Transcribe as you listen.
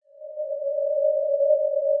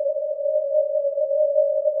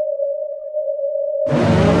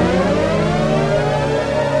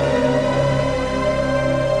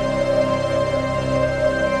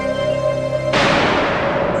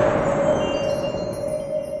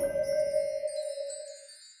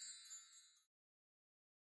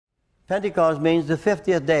Pentecost means the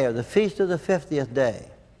 50th day, or the feast of the 50th day.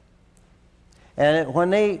 And when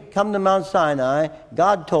they come to Mount Sinai,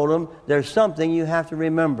 God told them, there's something you have to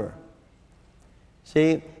remember.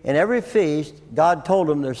 See, in every feast, God told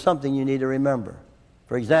them there's something you need to remember.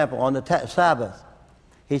 For example, on the Sabbath,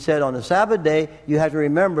 He said, on the Sabbath day, you have to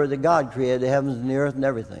remember that God created the heavens and the earth and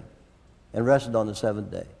everything, and rested on the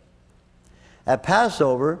seventh day. At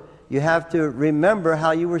Passover, you have to remember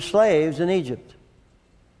how you were slaves in Egypt.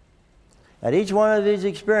 At each one of these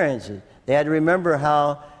experiences, they had to remember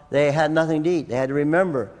how they had nothing to eat. They had to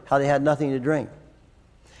remember how they had nothing to drink.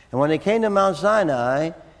 And when they came to Mount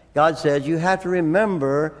Sinai, God says, you have to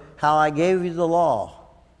remember how I gave you the law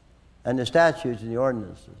and the statutes and the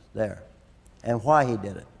ordinances there, and why He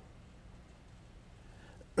did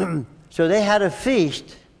it. So they had a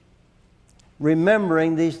feast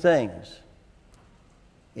remembering these things.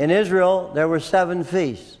 In Israel, there were 7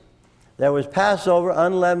 feasts. There was Passover,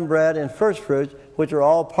 unleavened bread, and first fruits, which are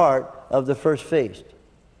all part of the first feast.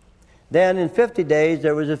 Then in 50 days,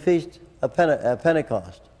 there was a feast of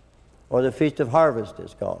Pentecost, or the Feast of Harvest,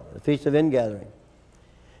 it's called, the Feast of Ingathering.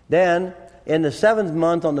 Then, in the 7th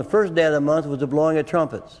month, on the first day of the month, was the blowing of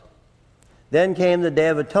trumpets. Then came the Day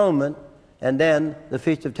of Atonement, and then the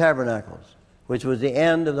Feast of Tabernacles, which was the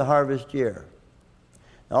end of the harvest year.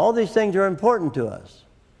 Now, all these things are important to us,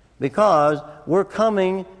 because we're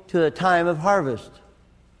coming to the time of harvest,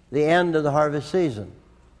 the end of the harvest season,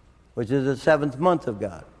 which is the 7th month of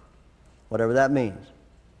God, whatever that means.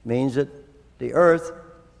 It means that the earth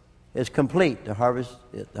is complete. The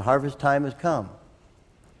harvest time has come.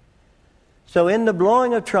 So in the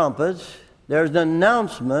blowing of trumpets, there's an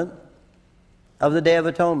announcement of the Day of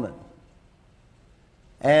Atonement.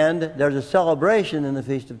 And there's a celebration in the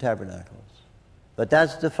Feast of Tabernacles. But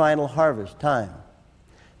that's the final harvest time.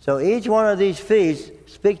 So each one of these feasts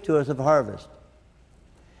speaks to us of harvest.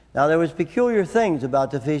 Now there was peculiar things about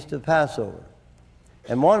the Feast of Passover.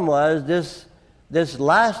 And one was this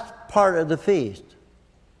last part of the feast.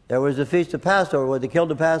 There was the Feast of Passover where they killed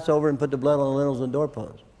the Passover and put the blood on the lintels and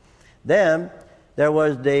doorposts. Then there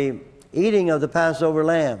was the eating of the Passover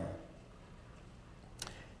lamb.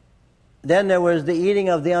 Then there was the eating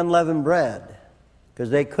of the unleavened bread, because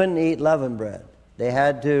they couldn't eat leavened bread. They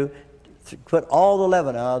had to put all the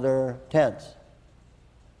leaven out of their tents,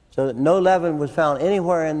 so that no leaven was found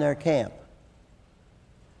anywhere in their camp.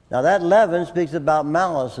 Now that leaven speaks about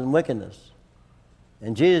malice and wickedness.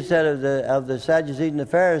 And Jesus said of the Sadducees and the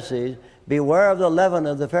Pharisees, beware of the leaven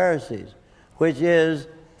of the Pharisees, which is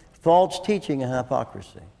false teaching and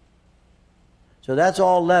hypocrisy. So that's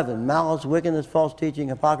all leaven. Malice, wickedness, false teaching,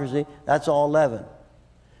 hypocrisy, that's all leaven.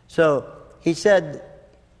 So He said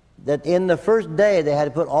that in the first day they had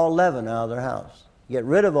to put all leaven out of their house. Get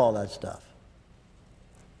rid of all that stuff.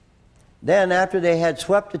 Then after they had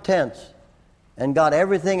swept the tents and got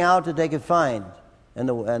everything out that they could find, and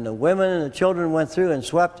the women and the children went through and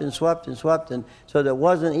swept and swept and swept, and so there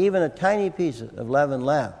wasn't even a tiny piece of leaven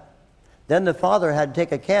left. Then the father had to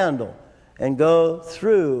take a candle and go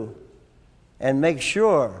through and make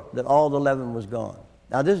sure that all the leaven was gone.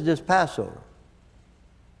 Now this is just Passover.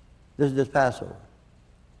 This is just Passover.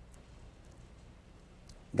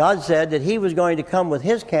 God said that He was going to come with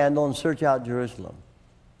His candle and search out Jerusalem.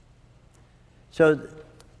 So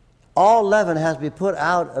all leaven has to be put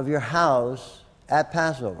out of your house at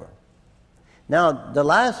Passover. Now, the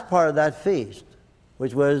last part of that feast,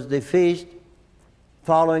 which was the feast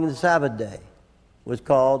following the Sabbath day, was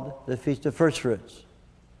called the Feast of First Fruits.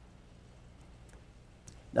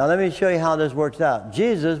 Now, let me show you how this works out.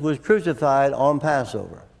 Jesus was crucified on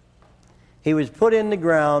Passover. He was put in the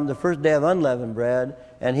ground the first day of unleavened bread,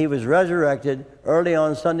 and He was resurrected early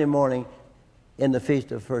on Sunday morning in the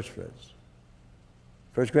Feast of First Fruits.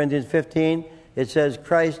 1 Corinthians 15, it says,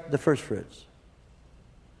 Christ the first fruits.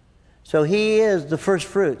 So He is the first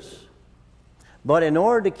fruits. But in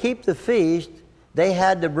order to keep the feast, they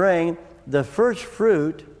had to bring the first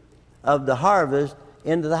fruit of the harvest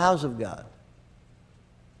into the house of God.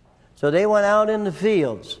 So they went out in the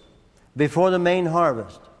fields before the main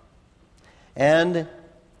harvest. And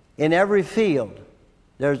in every field,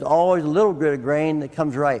 there's always a little bit of grain that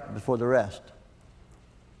comes ripe before the rest.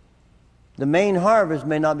 The main harvest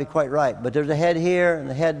may not be quite ripe, but there's a head here, and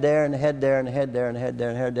a head there, and a head there, and a head there, and a head there,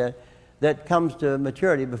 and a head there, that comes to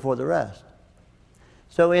maturity before the rest.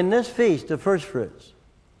 So in this feast of first fruits,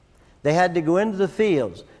 they had to go into the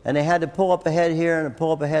fields, and they had to pull up a head here, and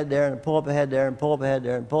pull up a head there, and pull up a head there, and pull up a head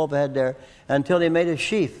there, and pull up a head there, until they made a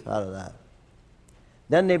sheaf out of that.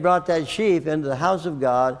 Then they brought that sheaf into the house of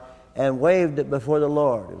God and waved it before the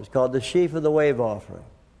Lord. It was called the sheaf of the wave offering.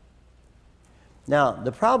 Now,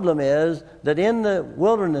 the problem is that in the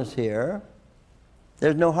wilderness here,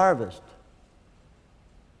 there's no harvest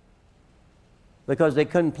because they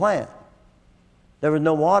couldn't plant. There was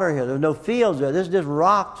no water here. There was no fields there. This is just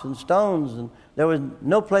rocks and stones, and there was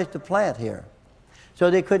no place to plant here. So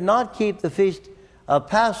they could not keep the feast of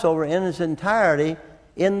Passover in its entirety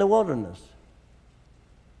in the wilderness.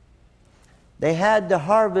 They had to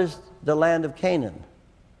harvest the land of Canaan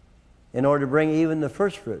in order to bring even the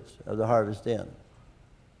first fruits of the harvest in.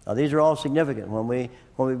 Now, these are all significant. When we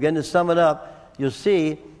begin to sum it up, you'll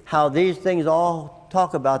see how these things all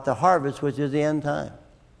talk about the harvest, which is the end time.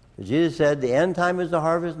 Because Jesus said the end time is the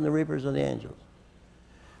harvest and the reapers are the angels.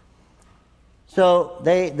 So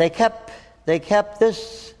they kept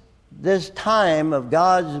this time of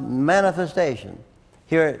God's manifestation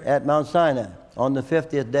here at Mount Sinai on the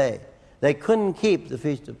 50th day. They couldn't keep the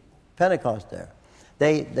Feast of Pentecost there.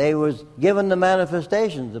 They was given the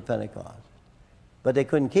manifestations of Pentecost, but they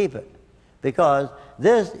couldn't keep it because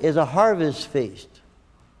this is a harvest feast.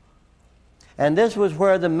 And this was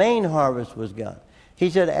where the main harvest was got. He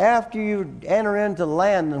said, after you enter into the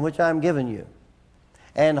land in which I'm giving you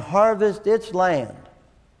and harvest its land,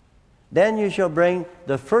 then you shall bring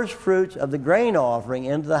the first fruits of the grain offering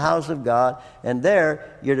into the house of God, and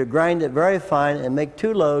there you're to grind it very fine and make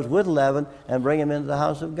 2 loaves with leaven and bring them into the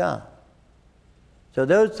house of God. So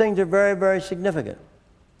those things are very, very significant.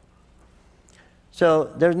 So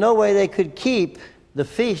there's no way they could keep the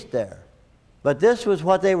feast there. But this was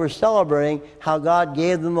what they were celebrating, how God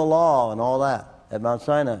gave them the law and all that at Mount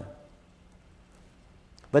Sinai.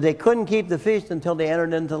 But they couldn't keep the feast until they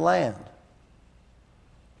entered into the land.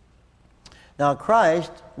 Now,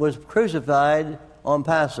 Christ was crucified on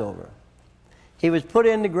Passover. He was put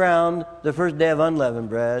in the ground the first day of unleavened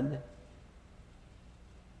bread.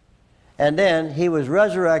 And then he was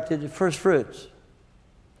resurrected first fruits.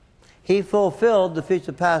 He fulfilled the Feast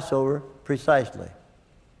of Passover precisely.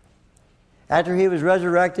 After he was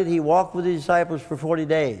resurrected, he walked with his disciples for 40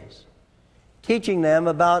 days, teaching them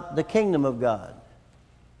about the kingdom of God.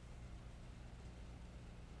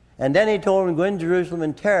 And then he told them, go into Jerusalem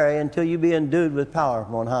and tarry until you be endued with power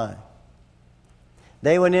from on high.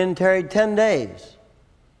 They went in and tarried 10 days.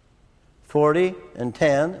 40 and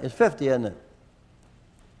 10 is 50, isn't it?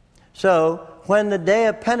 So, when the day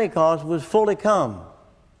of Pentecost was fully come,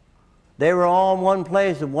 they were all in one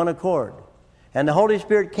place of one accord. And the Holy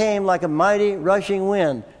Spirit came like a mighty rushing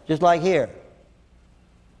wind, just like here.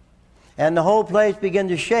 And the whole place began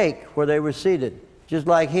to shake where they were seated, just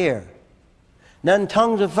like here. Then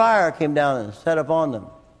tongues of fire came down and set upon them,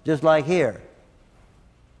 just like here.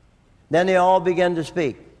 Then they all began to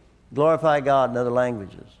speak, glorify God in other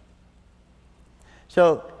languages.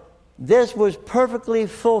 So this was perfectly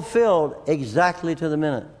fulfilled exactly to the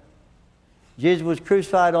minute. Jesus was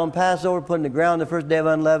crucified on Passover, put in the ground the first day of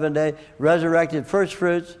unleavened day, resurrected first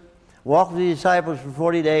fruits, walked with the disciples for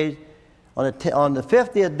 40 days. On the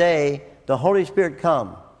 50th day, the Holy Spirit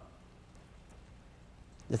come.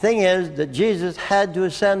 The thing is that Jesus had to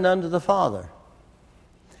ascend unto the Father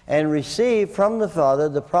and receive from the Father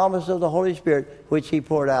the promise of the Holy Spirit, which he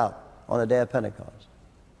poured out on the day of Pentecost.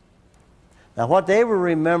 Now, what they were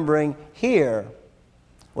remembering here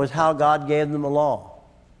was how God gave them the law,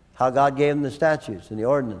 how God gave them the statutes and the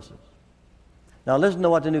ordinances. Now, listen to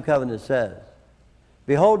what the New Covenant says.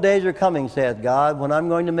 Behold, days are coming, saith God, when I'm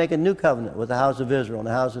going to make a new covenant with the house of Israel and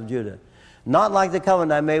the house of Judah. Not like the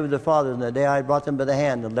covenant I made with their fathers in the day I brought them by the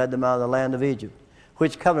hand and led them out of the land of Egypt,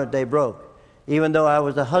 which covenant they broke, even though I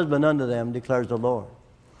was a husband unto them, declares the Lord.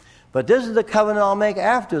 But this is the covenant I'll make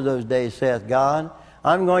after those days, saith God.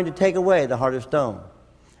 I'm going to take away the heart of stone,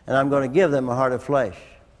 and I'm going to give them a heart of flesh.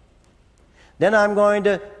 Then I'm going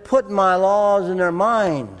to put my laws in their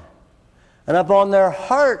mind, and upon their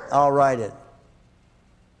heart I'll write it.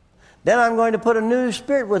 Then I'm going to put a new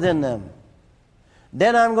spirit within them.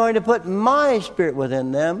 Then I'm going to put my spirit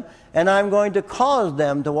within them, and I'm going to cause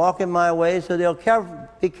them to walk in my ways, so they'll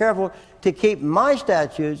be careful to keep my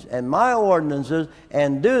statutes and my ordinances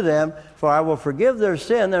and do them, for I will forgive their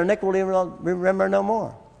sin, their iniquity will remember no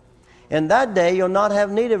more. In that day you'll not have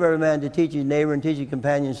need of every man to teach his neighbor and teach his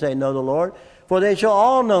companion, say, know the Lord, for they shall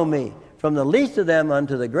all know me, from the least of them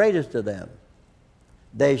unto the greatest of them.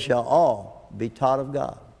 They shall all be taught of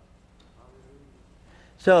God.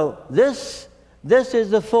 So this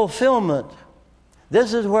is the fulfillment.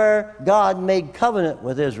 This is where God made covenant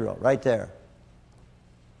with Israel, right there.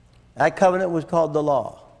 That covenant was called the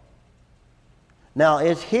law. Now,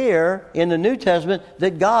 it's here in the New Testament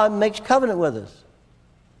that God makes covenant with us.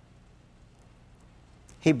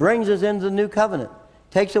 He brings us into the new covenant.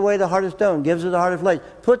 Takes away the heart of stone, gives us the heart of flesh.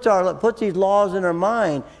 Puts these laws in our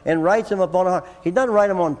mind and writes them upon our heart. He doesn't write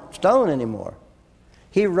them on stone anymore.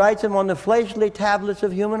 He writes them on the fleshly tablets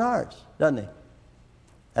of human hearts, doesn't he?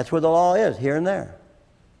 That's where the law is, here and there.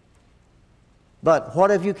 But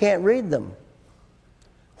what if you can't read them?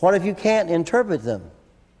 What if you can't interpret them?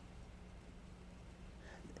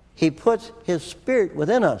 He puts His Spirit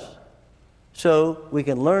within us so we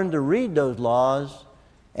can learn to read those laws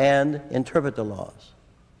and interpret the laws.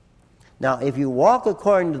 Now, if you walk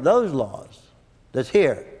according to those laws that's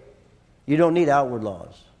here, you don't need outward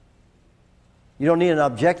laws. You don't need an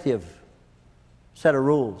objective set of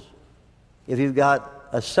rules if you've got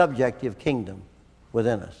a subjective kingdom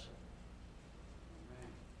within us.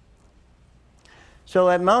 So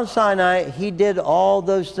at Mount Sinai, He did all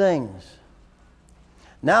those things.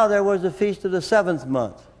 Now there was the feast of the 7th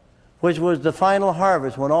month, which was the final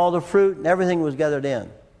harvest, when all the fruit and everything was gathered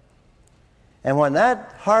in. And when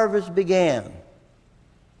that harvest began,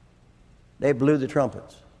 they blew the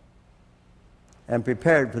trumpets and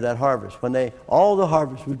prepared for that harvest. When all the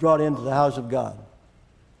harvest was brought into the house of God,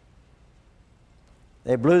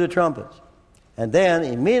 they blew the trumpets. And then,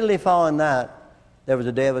 immediately following that, there was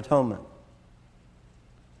a Day of Atonement.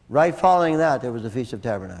 Right following that, there was the Feast of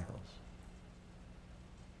Tabernacles.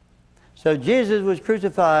 So Jesus was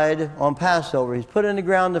crucified on Passover. He's put in the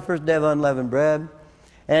ground the first day of unleavened bread,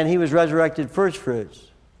 and He was resurrected first fruits.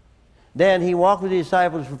 Then He walked with the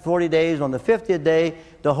disciples for 40 days. On the 50th day,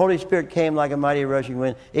 the Holy Spirit came like a mighty rushing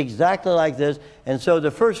wind, exactly like this. And so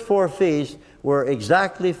the first 4 feasts were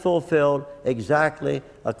exactly fulfilled, exactly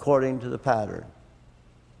according to the pattern.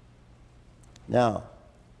 Now,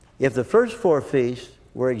 if the first 4 feasts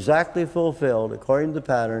were exactly fulfilled according to the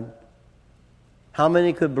pattern, how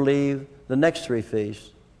many could believe the next 3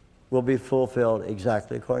 feasts will be fulfilled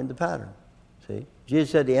exactly according to the pattern? See?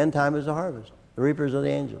 Jesus said the end time is the harvest. The reapers are the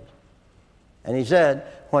angels. And He said,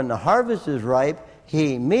 when the harvest is ripe,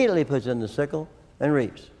 He immediately puts in the sickle and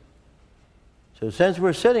reaps. So since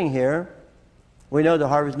we're sitting here, we know the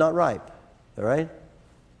harvest is not ripe. All right?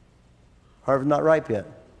 Harvest not ripe yet.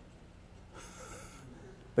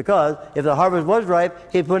 Because if the harvest was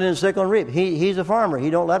ripe, He'd put in the sickle and reap. He's a farmer. He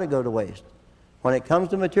don't let it go to waste. When it comes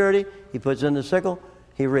to maturity, He puts in the sickle,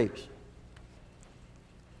 He reaps.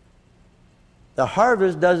 The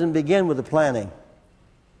harvest doesn't begin with the planting.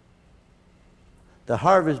 The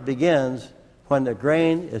harvest begins when the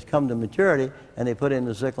grain has come to maturity and they put in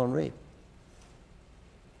the sickle and reap.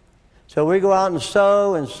 So we go out and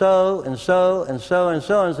sow and sow and sow and sow and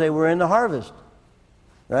sow and say we're in the harvest.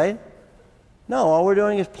 Right? No, all we're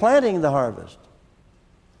doing is planting the harvest.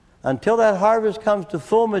 Until that harvest comes to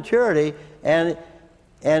full maturity and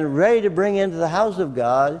ready to bring into the house of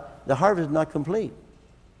God, the harvest is not complete.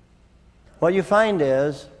 What you find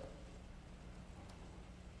is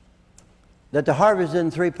that the harvest is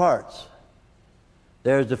in 3 parts.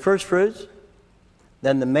 There's the first fruits,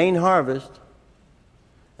 then the main harvest,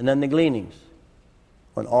 and then the gleanings,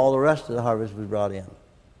 when all the rest of the harvest was brought in.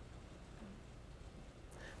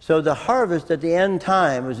 So the harvest at the end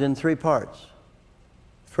time was in 3 parts.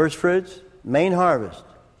 First fruits, main harvest,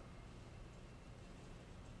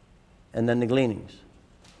 and then the gleanings,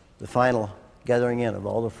 the final gathering in of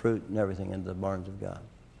all the fruit and everything into the barns of God.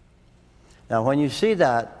 Now, when you see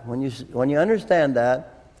that, when you understand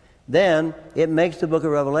that, then it makes the book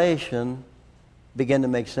of Revelation begin to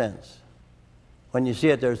make sense. When you see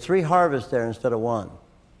it, there's 3 harvests there instead of 1.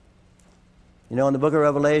 You know, in the book of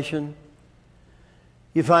Revelation,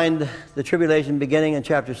 you find the tribulation beginning in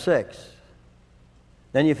chapter 6.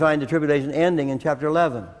 Then you find the tribulation ending in chapter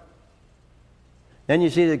 11. Then you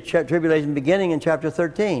see the tribulation beginning in chapter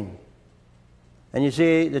 13. And you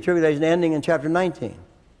see the tribulation ending in chapter 19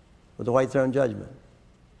 with the white throne judgment.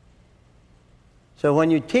 So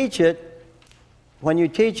when you teach it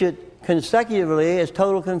consecutively, it's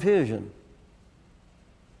total confusion.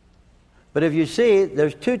 But if you see,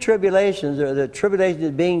 there's 2 tribulations, or the tribulation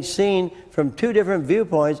is being seen from 2 different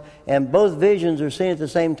viewpoints, and both visions are seen at the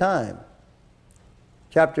same time.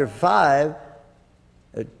 Chapter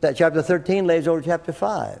 13 lays over chapter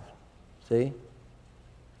 5. See?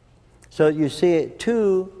 So you see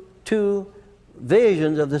two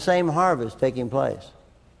visions of the same harvest taking place.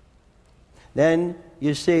 Then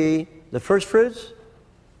you see the first fruits,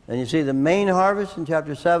 and you see the main harvest in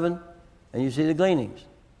chapter 7, and you see the gleanings.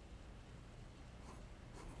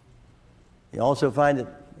 You also find it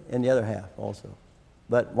in the other half also.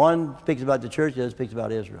 But one speaks about the church, the other speaks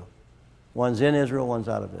about Israel. One's in Israel, one's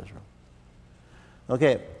out of Israel.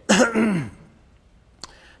 Okay.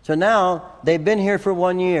 So now, they've been here for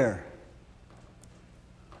 1 year.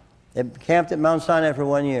 They camped at Mount Sinai for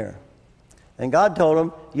 1 year. And God told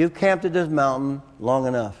them, you've camped at this mountain long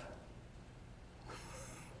enough.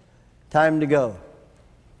 Time to go.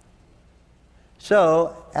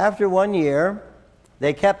 So, after 1 year,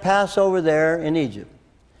 they kept Passover there in Egypt.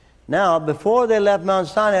 Now, before they left Mount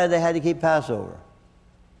Sinai, they had to keep Passover.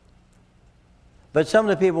 But some of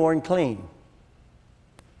the people weren't clean.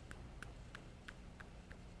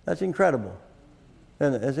 That's incredible.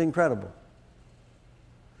 Isn't it? It's incredible.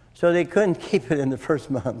 So they couldn't keep it in the first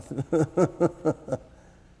month.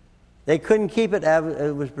 They couldn't keep it as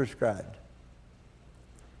it was prescribed.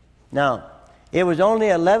 Now, it was only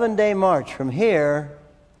an 11-day march from here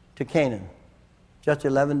to Canaan. Just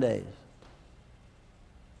 11 days.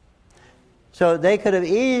 So they could have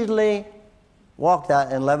easily walked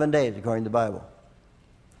that in 11 days, according to the Bible.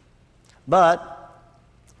 But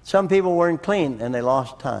some people weren't clean and they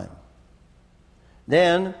lost time.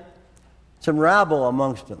 Then some rabble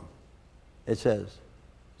amongst them, it says,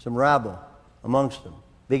 some rabble amongst them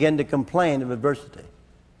began to complain of adversity.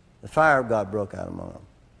 The fire of God broke out among them.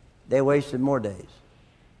 They wasted more days.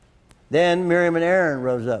 Then Miriam and Aaron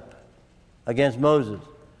rose up against Moses.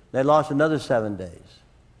 They lost another 7 days.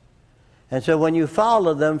 And so when you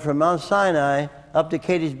follow them from Mount Sinai up to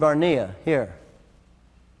Kadesh Barnea, here,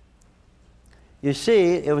 you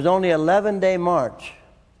see it was only an 11-day march.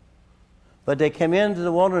 But they came into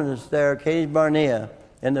the wilderness there, Kadesh Barnea,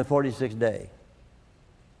 in the 46th day.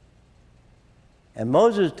 And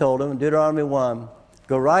Moses told them in Deuteronomy 1,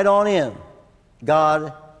 go right on in.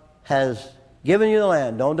 God has given you the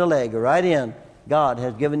land. Don't delay. Go right in. God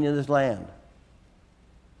has given you this land.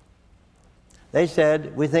 They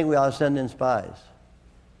said, we think we ought to send in spies.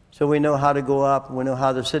 So we know how to go up, and we know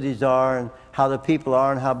how the cities are, and how the people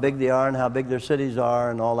are, and how big they are, and how big their cities are,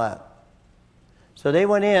 and all that. So they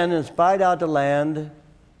went in and spied out the land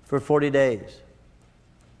for 40 days.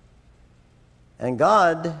 And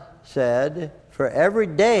God said, for every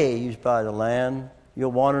day you spy the land,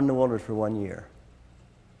 you'll wander in the wilderness for 1 year.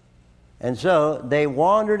 And so they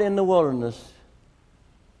wandered in the wilderness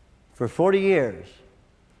for 40 years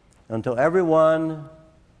until everyone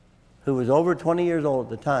who was over 20 years old at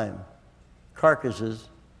the time, carcasses,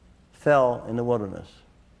 fell in the wilderness.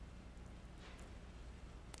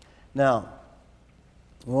 Now,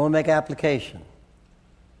 we want to make application.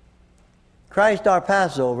 Christ, our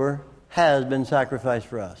Passover, has been sacrificed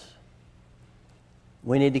for us.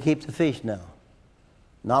 We need to keep the feast now.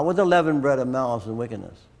 Not with the leavened bread of malice and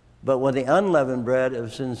wickedness, but with the unleavened bread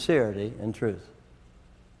of sincerity and truth.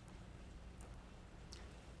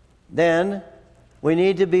 Then, we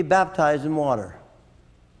need to be baptized in water.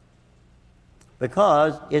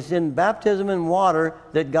 Because it's in baptism in water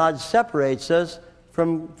that God separates us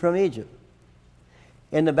from Egypt.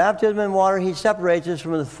 In the baptism in water, He separates us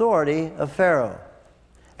from the authority of Pharaoh.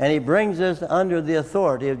 And He brings us under the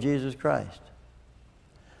authority of Jesus Christ.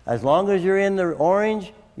 As long as you're in the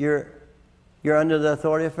orange, you're under the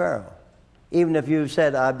authority of Pharaoh. Even if you've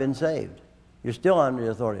said, I've been saved. You're still under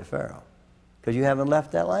the authority of Pharaoh. Because you haven't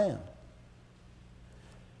left that land.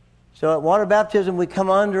 So at water baptism, we come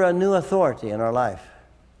under a new authority in our life.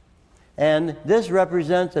 And this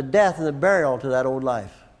represents a death and a burial to that old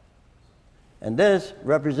life. And this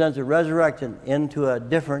represents a resurrection into a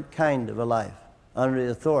different kind of a life under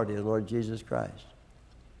the authority of the Lord Jesus Christ.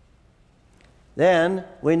 Then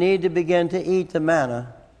we need to begin to eat the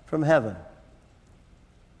manna from heaven.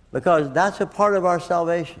 Because that's a part of our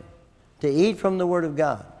salvation. To eat from the Word of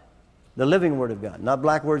God. The living Word of God. Not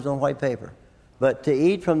black words on white paper. But to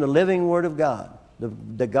eat from the living Word of God. The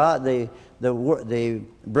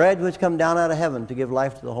bread which come down out of heaven to give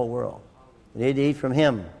life to the whole world. We need to eat from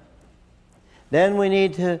Him. Then we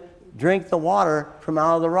need to drink the water from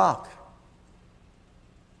out of the rock.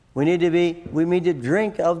 We need to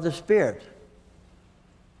drink of the Spirit.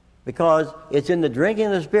 Because it's in the drinking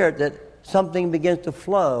of the Spirit that something begins to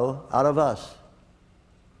flow out of us.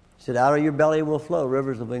 He said, out of your belly will flow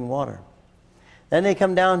rivers of living water. Then they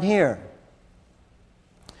come down here.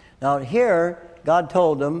 Now here, God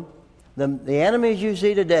told them, the enemies you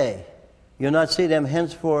see today, you'll not see them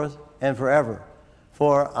henceforth and forever.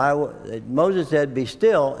 For Moses said, be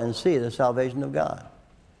still and see the salvation of God.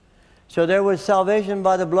 So there was salvation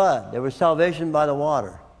by the blood. There was salvation by the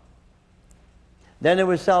water. Then there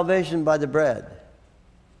was salvation by the bread.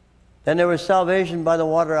 Then there was salvation by the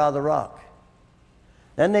water out of the rock.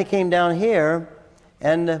 Then they came down here,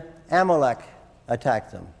 and Amalek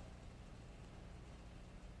attacked them.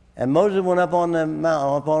 And Moses went up on the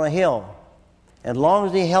mountain, up on a hill. And as long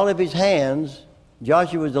as he held up his hands,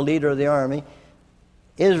 Joshua was the leader of the army,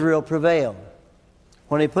 Israel prevailed.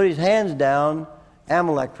 When he put his hands down,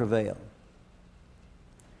 Amalek prevailed.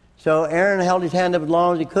 So Aaron held his hand up as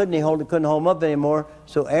long as he could, and he couldn't hold him up anymore.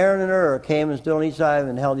 So Aaron and Hur came and stood on each side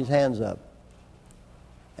and held his hands up.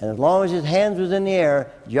 And as long as his hands was in the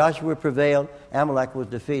air, Joshua prevailed, Amalek was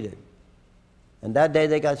defeated. And that day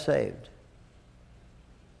they got saved.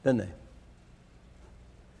 Didn't they?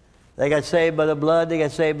 They got saved by the blood, they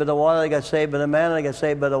got saved by the water, they got saved by the manna, they got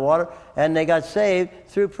saved by the water, and they got saved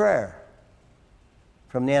through prayer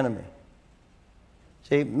from the enemy.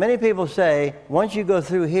 See, many people say, once you go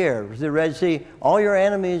through here, through the Red Sea, all your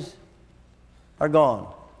enemies are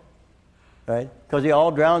gone. Right? Because they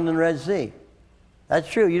all drowned in the Red Sea. That's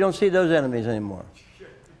true. You don't see those enemies anymore.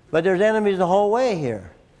 But there's enemies the whole way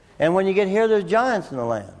here. And when you get here, there's giants in the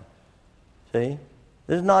land. See?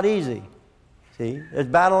 This is not easy. See? There's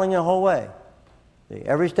battling the whole way. See?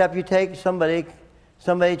 Every step you take, somebody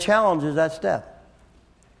challenges that step.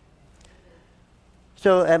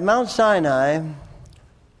 So at Mount Sinai,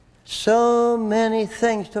 so many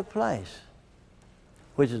things took place,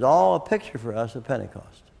 which is all a picture for us of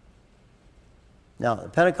Pentecost. Now, the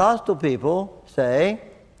Pentecostal people say,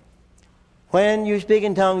 when you speak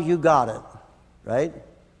in tongues, you got it. Right?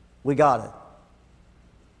 We got it.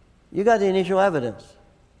 You got the initial evidence.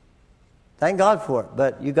 Thank God for it,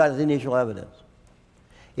 but you got the initial evidence.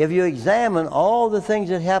 If you examine all the things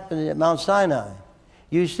that happened at Mount Sinai,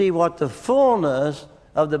 you see what the fullness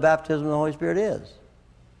of the baptism of the Holy Spirit is.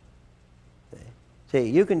 See,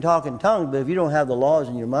 you can talk in tongues, but if you don't have the laws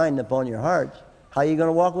in your mind and upon your hearts, how are you going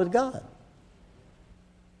to walk with God?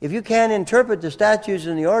 If you can't interpret the statutes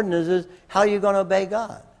and the ordinances, how are you going to obey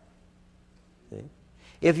God? See?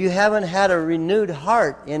 If you haven't had a renewed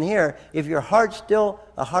heart in here, if your heart's still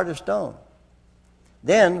a heart of stone,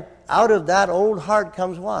 then out of that old heart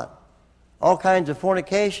comes what? All kinds of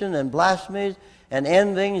fornication and blasphemies and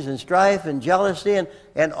envyings and strife and jealousy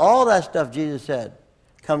and all that stuff, Jesus said,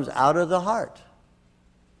 comes out of the heart.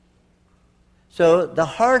 So the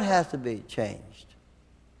heart has to be changed.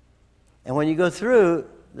 And when you go through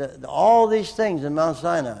all these things in Mount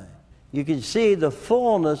Sinai, you can see the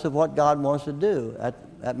fullness of what God wants to do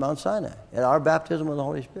at Mount Sinai, at our baptism of the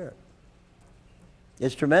Holy Spirit.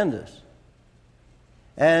 It's tremendous.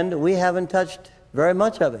 And we haven't touched very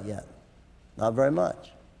much of it yet. Not very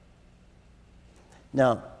much.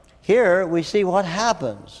 Now, here we see what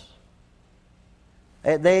happens.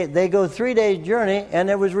 They go 3 days journey and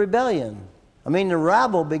there was rebellion. I mean, the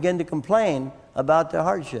rabble began to complain about the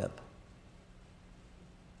hardship.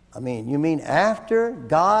 I mean, you mean after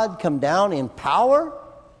God come down in power?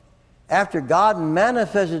 After God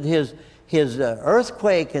manifested his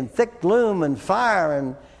earthquake and thick gloom and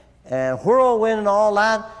fire and whirlwind and all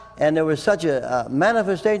that, and there was such a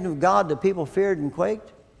manifestation of God that people feared and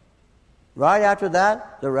quaked? Right after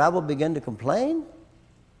that, the rabble began to complain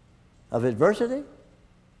of adversity?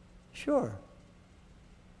 Sure.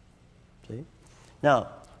 See? Now,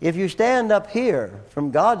 if you stand up here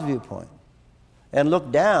from God's viewpoint and look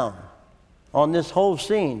down on this whole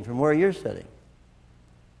scene from where you're sitting,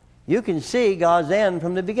 you can see God's end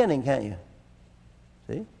from the beginning, can't you?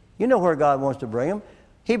 See? You know where God wants to bring them.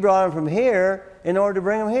 He brought them from here in order to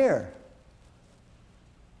bring them here.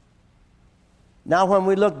 Now when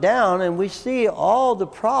we look down and we see all the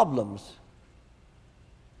problems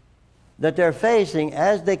that they're facing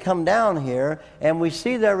as they come down here, and we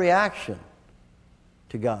see their reaction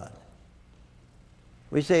to God,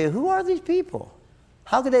 we say, who are these people?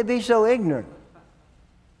 How could they be so ignorant?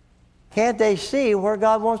 Can't they see where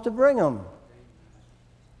God wants to bring them?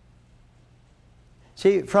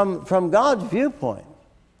 See, from God's viewpoint,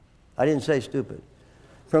 I didn't say stupid.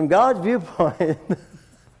 From God's viewpoint,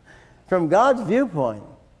 from God's viewpoint,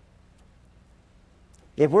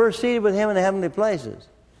 if we're seated with Him in the heavenly places,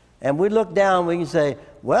 and we look down, we can say,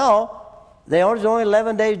 well, there's only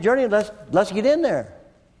 11 days journey, let's get in there.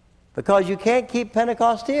 Because you can't keep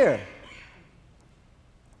Pentecost here.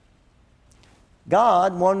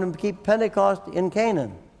 God wanted them to keep Pentecost in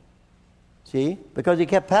Canaan. See? Because He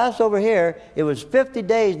kept Passover here, it was 50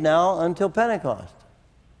 days now until Pentecost.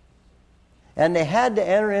 And they had to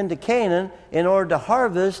enter into Canaan in order to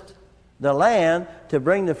harvest the land to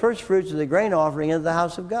bring the first fruits of the grain offering into the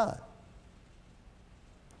house of God.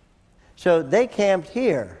 So they camped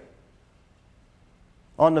here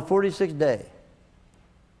on the 46th day.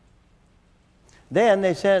 Then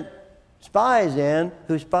they sent spies in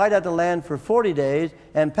who spied out the land for 40 days,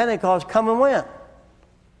 and Pentecost come and went.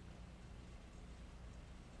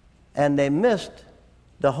 And they missed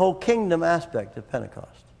the whole kingdom aspect of Pentecost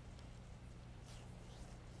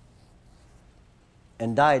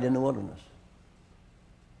and died in the wilderness.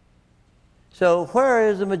 So where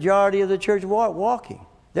is the majority of the church walking?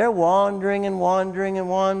 They're wandering and wandering and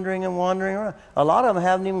wandering and wandering around. A lot of them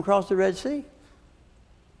haven't even crossed the Red Sea.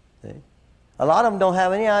 See? A lot of them don't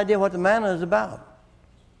have any idea what the manna is about.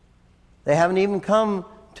 They haven't even come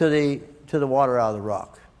to the water out of the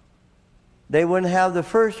rock. They wouldn't have the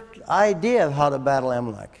first idea of how to battle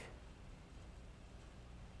Amalek.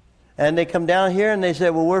 And they come down here and they say,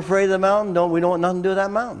 well, we're afraid of the mountain. We don't want nothing to do with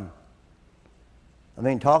that mountain. I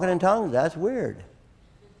mean, talking in tongues, that's weird.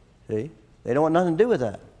 See? They don't want nothing to do with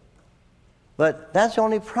that. But that's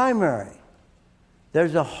only primary.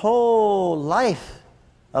 There's a whole life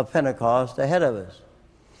of Pentecost ahead of us.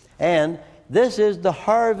 And this is the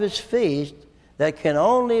harvest feast that can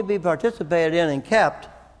only be participated in and kept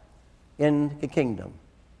in the kingdom.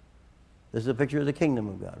 This is a picture of the kingdom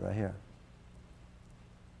of God right here.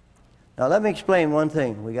 Now let me explain one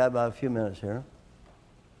thing. We got about a few minutes here.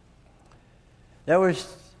 There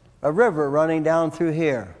was a river running down through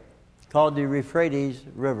here called the Euphrates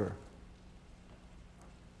River.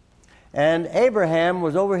 And Abraham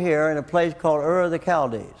was over here in a place called Ur of the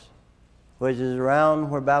Chaldees, which is around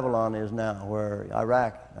where Babylon is now, where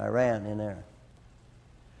Iran in there.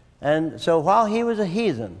 And so while he was a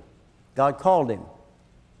heathen, God called him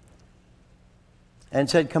and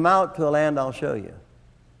said, come out to a land I'll show you.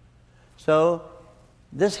 So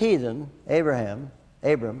this heathen,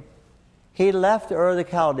 Abram, he left Ur of the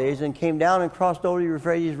Chaldees and came down and crossed over the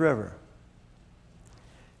Euphrates River.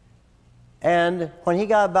 And when he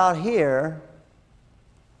got about here,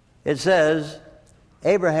 it says,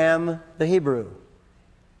 Abraham the Hebrew.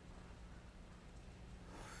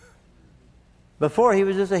 Before he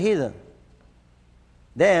was just a heathen.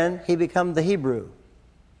 Then he became the Hebrew.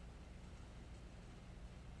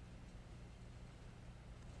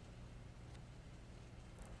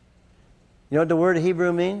 You know what the word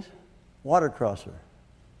Hebrew means? Water crosser.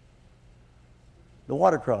 The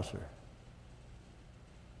water crosser.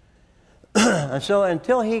 And so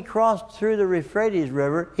until he crossed through the Euphrates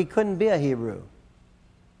River, he couldn't be a Hebrew.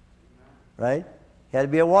 Right? He had to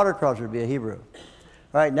be a water crosser to be a Hebrew. All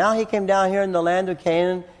right, now he came down here in the land of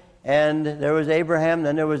Canaan, and there was Abraham,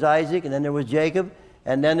 then there was Isaac, and then there was Jacob,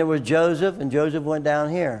 and then there was Joseph, and Joseph went down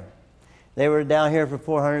here. They were down here for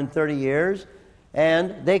 430 years,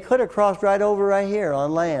 and they could have crossed right over right here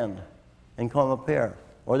on land and come up here.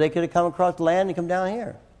 Or they could have come across the land and come down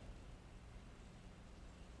here.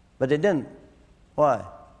 But they didn't. Why?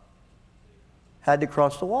 Had to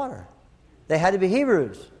cross the water. They had to be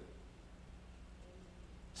Hebrews.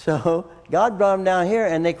 So God brought them down here,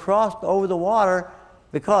 and they crossed over the water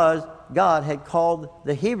because God had called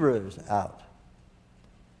the Hebrews out.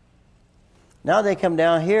 Now they come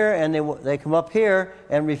down here, and they come up here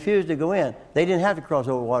and refuse to go in. They didn't have to cross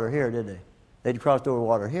over water here, did they? They'd crossed over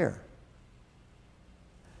water here.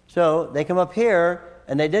 So they come up here,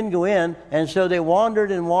 and they didn't go in, and so they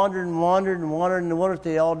wandered and wandered and wandered and wandered in the wilderness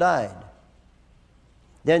till they all died.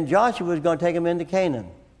 Then Joshua was going to take them into Canaan.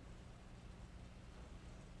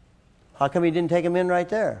 How come he didn't take them in right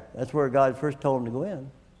there? That's where God first told them to go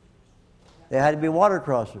in. They had to be water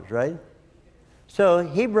crossers, right? So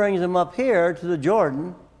he brings them up here to the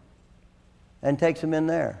Jordan and takes them in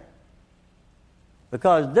there.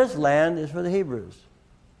 Because this land is for the Hebrews,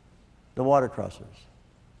 the water crossers.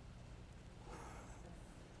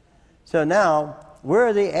 So now,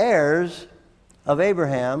 we're the heirs of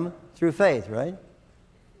Abraham through faith, right?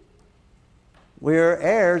 We're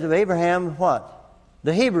heirs of Abraham, what?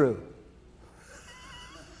 The Hebrew.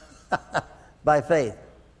 By faith.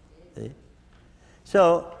 See?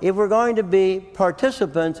 So, if we're going to be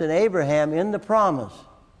participants in Abraham in the promise,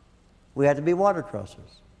 we have to be water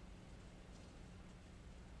crossers.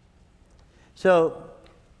 So,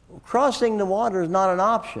 crossing the water is not an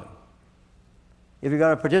option if you're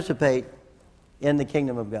going to participate in the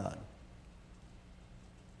kingdom of God.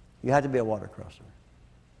 You have to be a water crosser.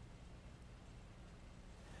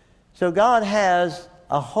 So God has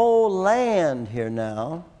a whole land here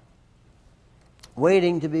now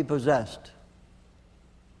waiting to be possessed.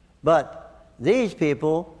 But these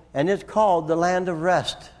people, and it's called the land of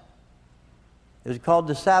rest. It was called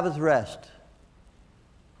the Sabbath rest.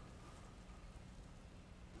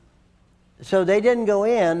 So they didn't go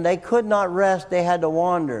in. They could not rest. They had to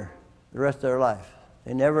wander the rest of their life.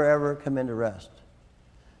 They never, ever come into rest.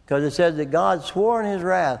 Because it says that God swore in his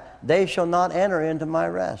wrath, they shall not enter into my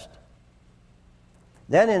rest.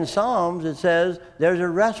 Then in Psalms it says there's a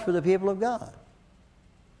rest for the people of God.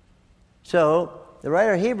 So the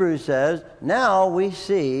writer of Hebrews says, now we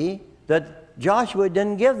see that Joshua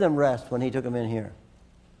didn't give them rest when he took them in here.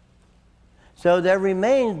 So there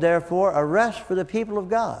remains, therefore, a rest for the people of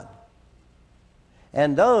God.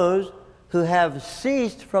 And those who have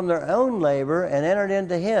ceased from their own labor and entered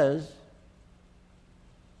into his,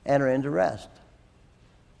 enter into rest.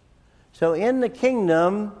 So in the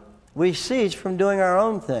kingdom, we cease from doing our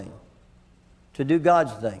own thing to do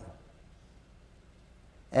God's thing.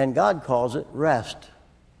 And God calls it rest.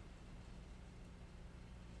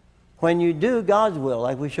 When you do God's will,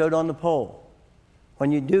 like we showed on the pole,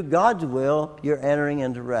 when you do God's will, you're entering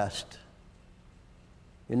into rest.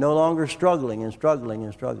 You're no longer struggling and struggling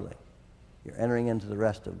and struggling. You're entering into the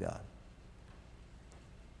rest of God.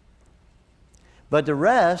 But the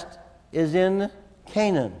rest is in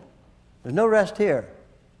Canaan. There's no rest here.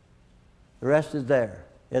 The rest is there,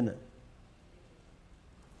 isn't it?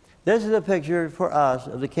 This is a picture for us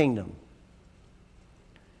of the kingdom.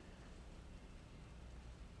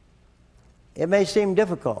 It may seem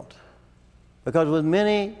difficult because with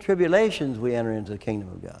many tribulations we enter into the kingdom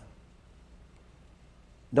of God.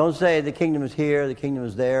 Don't say the kingdom is here, the kingdom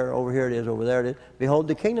is there, over here it is, over there it is. Behold,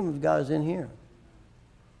 the kingdom of God is in here.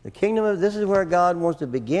 This is where God wants to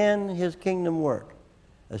begin his kingdom work,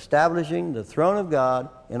 establishing the throne of God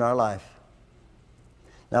in our life.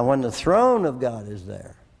 Now, when the throne of God is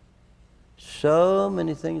there, so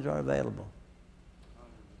many things are available.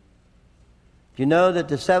 Do you know that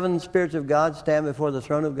the 7 spirits of God stand before the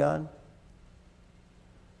throne of God?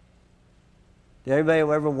 Did anybody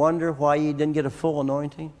ever wonder why you didn't get a full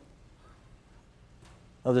anointing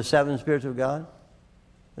of the 7 spirits of God?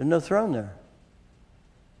 There's no throne there.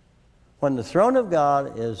 When the throne of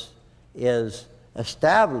God is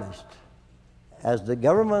established as the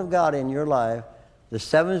government of God in your life, the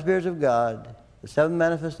 7 spirits of God, the 7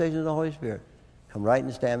 manifestations of the Holy Spirit, come right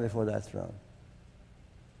and stand before that throne.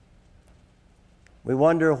 We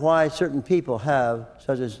wonder why certain people have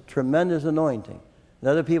such a tremendous anointing, and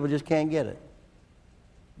other people just can't get it.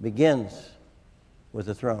 It begins with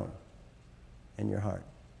the throne in your heart.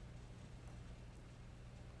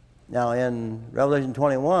 Now, in Revelation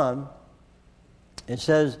 21, it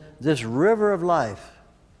says, this river of life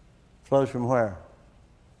flows from where?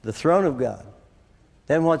 The throne of God.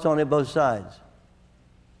 Then what's on it both sides?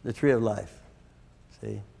 The tree of life.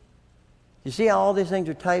 See? You see how all these things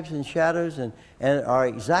are types and shadows and are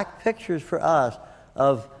exact pictures for us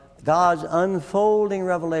of God's unfolding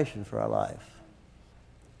revelation for our life.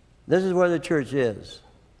 This is where the church is.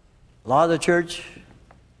 A lot of the church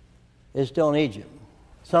is still in Egypt.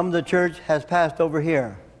 Some of the church has passed over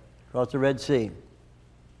here, across the Red Sea.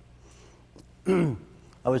 I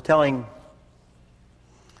was telling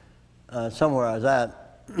somewhere I was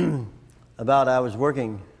at about I was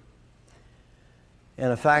working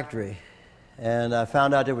in a factory, and I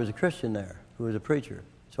found out there was a Christian there who was a preacher.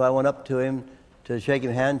 So I went up to him to shake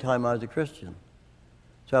his hand, tell him I was a Christian.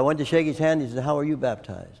 So I went to shake his hand. He said, "How are you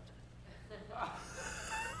baptized?"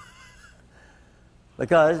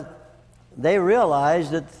 Because they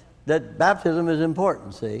realized that baptism is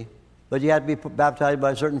important, see? But you have to be baptized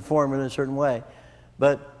by a certain form in a certain way.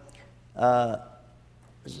 But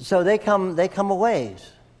so they come a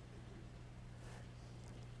ways.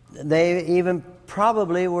 They even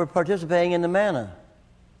probably were participating in the manna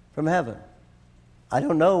from heaven. I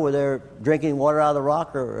don't know whether they're drinking water out of the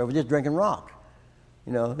rock or just drinking rock.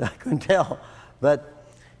 You know, I couldn't tell. But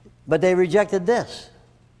they rejected this.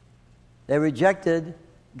 They rejected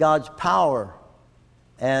God's power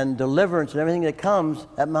and deliverance and everything that comes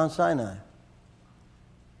at Mount Sinai.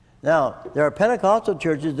 Now, there are Pentecostal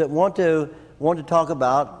churches that want to talk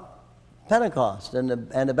about Pentecost and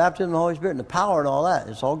the baptism of the Holy Spirit and the power and all that.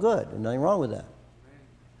 It's all good. There's nothing wrong with that.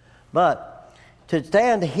 But to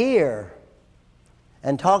stand here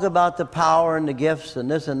and talk about the power and the gifts and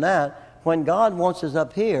this and that, when God wants us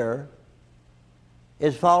up here,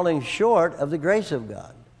 is falling short of the grace of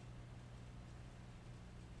God.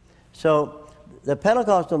 So the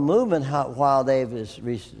Pentecostal movement, while they've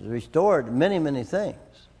restored many, many things,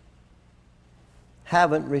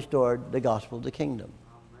 haven't restored the gospel of the kingdom.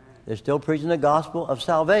 They're still preaching the gospel of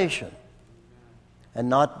salvation and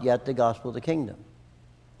not yet the gospel of the kingdom.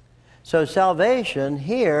 So salvation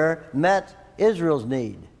here met Israel's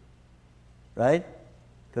need, right?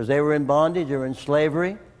 Because they were in bondage, they were in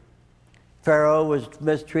slavery. Pharaoh was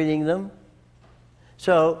mistreating them.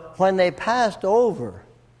 So when they passed over,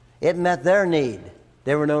 it met their need.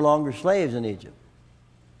 They were no longer slaves in Egypt.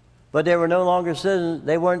 But they were no longer citizens,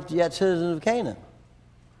 they weren't yet citizens of Canaan.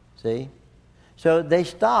 See? So they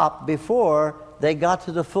stopped before they got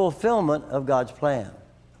to the fulfillment of God's plan.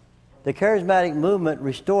 The charismatic movement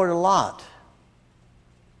restored a lot.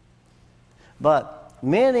 But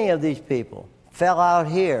many of these people fell out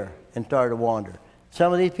here and started to wander.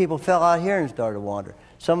 Some of these people fell out here and started to wander.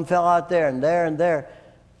 Some fell out there and there and there.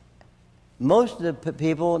 Most of the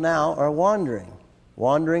people now are wandering.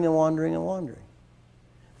 Wandering and wandering and wandering.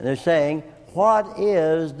 And they're saying, what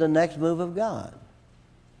is the next move of God?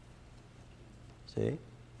 See?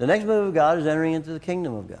 The next move of God is entering into the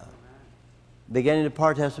kingdom of God. Beginning to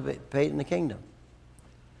participate in the kingdom.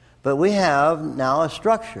 But we have now a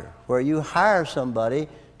structure where you hire somebody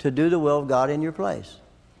to do the will of God in your place.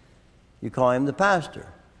 You call him the pastor.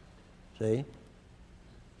 See?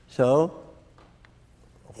 So,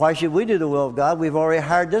 why should we do the will of God? We've already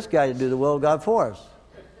hired this guy to do the will of God for us.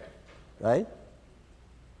 Right?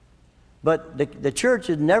 But the church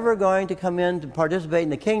is never going to come in to participate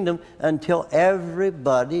in the kingdom until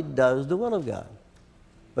everybody does the will of God.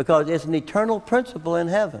 Because it's an eternal principle in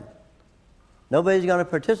heaven. Nobody's going to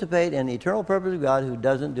participate in the eternal purpose of God who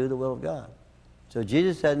doesn't do the will of God. So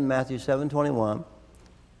Jesus said in Matthew 7:21,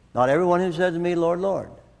 not everyone who says to me, Lord,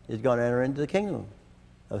 Lord, is going to enter into the kingdom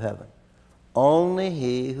of heaven. Only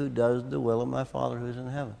he who does the will of my Father who is in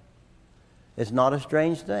heaven. It's not a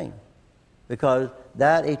strange thing, because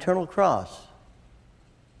that eternal cross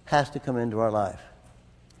has to come into our life.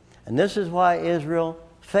 And this is why Israel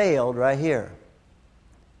failed right here.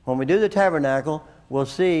 When we do the tabernacle, we'll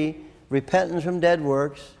see repentance from dead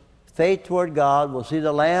works, faith toward God. We'll see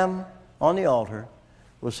the lamb on the altar.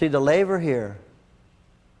 We'll see the laver here.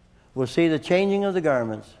 We'll see the changing of the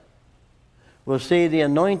garments. We'll see the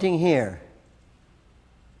anointing here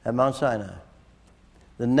at Mount Sinai.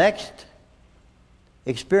 The next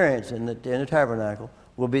experience in the tabernacle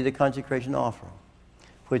will be the consecration offering,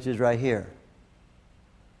 which is right here.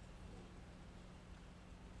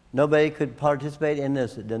 Nobody could participate in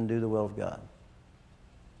this that didn't do the will of God.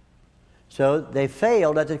 So they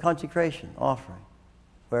failed at the consecration offering,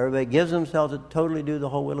 where everybody gives themselves to totally do the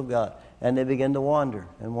whole will of God, and they begin to wander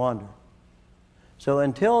and wander. So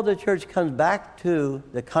until the church comes back to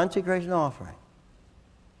the consecration offering,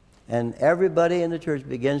 and everybody in the church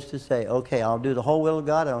begins to say, okay, I'll do the whole will of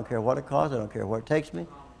God, I don't care what it costs, I don't care where it takes me,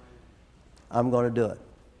 I'm going to do it.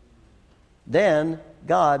 Then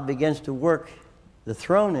God begins to work the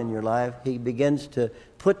throne in your life. He begins to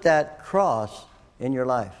put that cross in your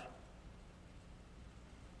life.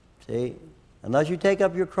 See, unless you take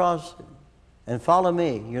up your cross and follow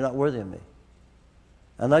me, you're not worthy of me.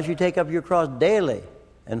 Unless you take up your cross daily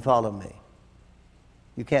and follow me,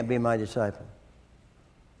 you can't be my disciple.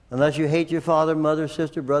 Unless you hate your father, mother,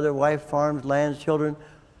 sister, brother, wife, farms, lands, children,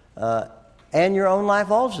 and your own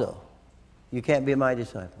life also, you can't be my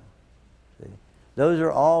disciple. See? Those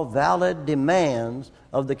are all valid demands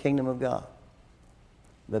of the kingdom of God.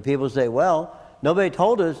 But people say, well, nobody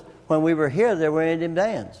told us when we were here there were any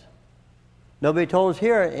demands. Nobody told us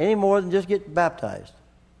here any more than just get baptized.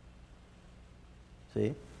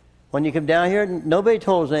 See? When you come down here, nobody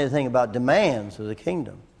told us anything about demands of the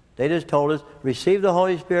kingdom. They just told us, receive the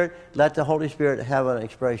Holy Spirit, let the Holy Spirit have an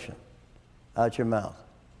expression out your mouth.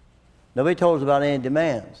 Nobody told us about any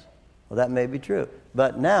demands. Well, that may be true.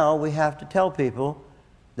 But now we have to tell people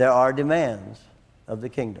there are demands of the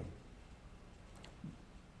kingdom.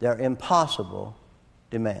 They're impossible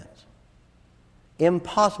demands.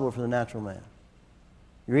 Impossible for the natural man.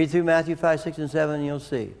 You read through Matthew 5, 6, and 7, and you'll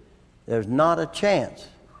see there's not a chance,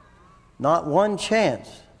 not one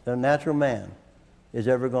chance that a natural man is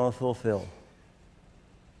ever going to fulfill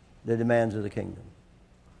the demands of the kingdom.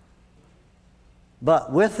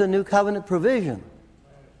 But with the new covenant provision,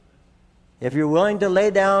 if you're willing to lay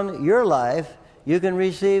down your life, you can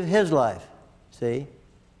receive his life. See?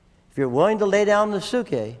 If you're willing to lay down the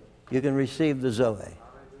psuche, you can receive the zoe.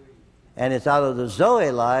 And it's out of the zoe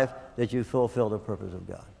life that you fulfill the purpose of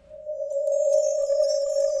God.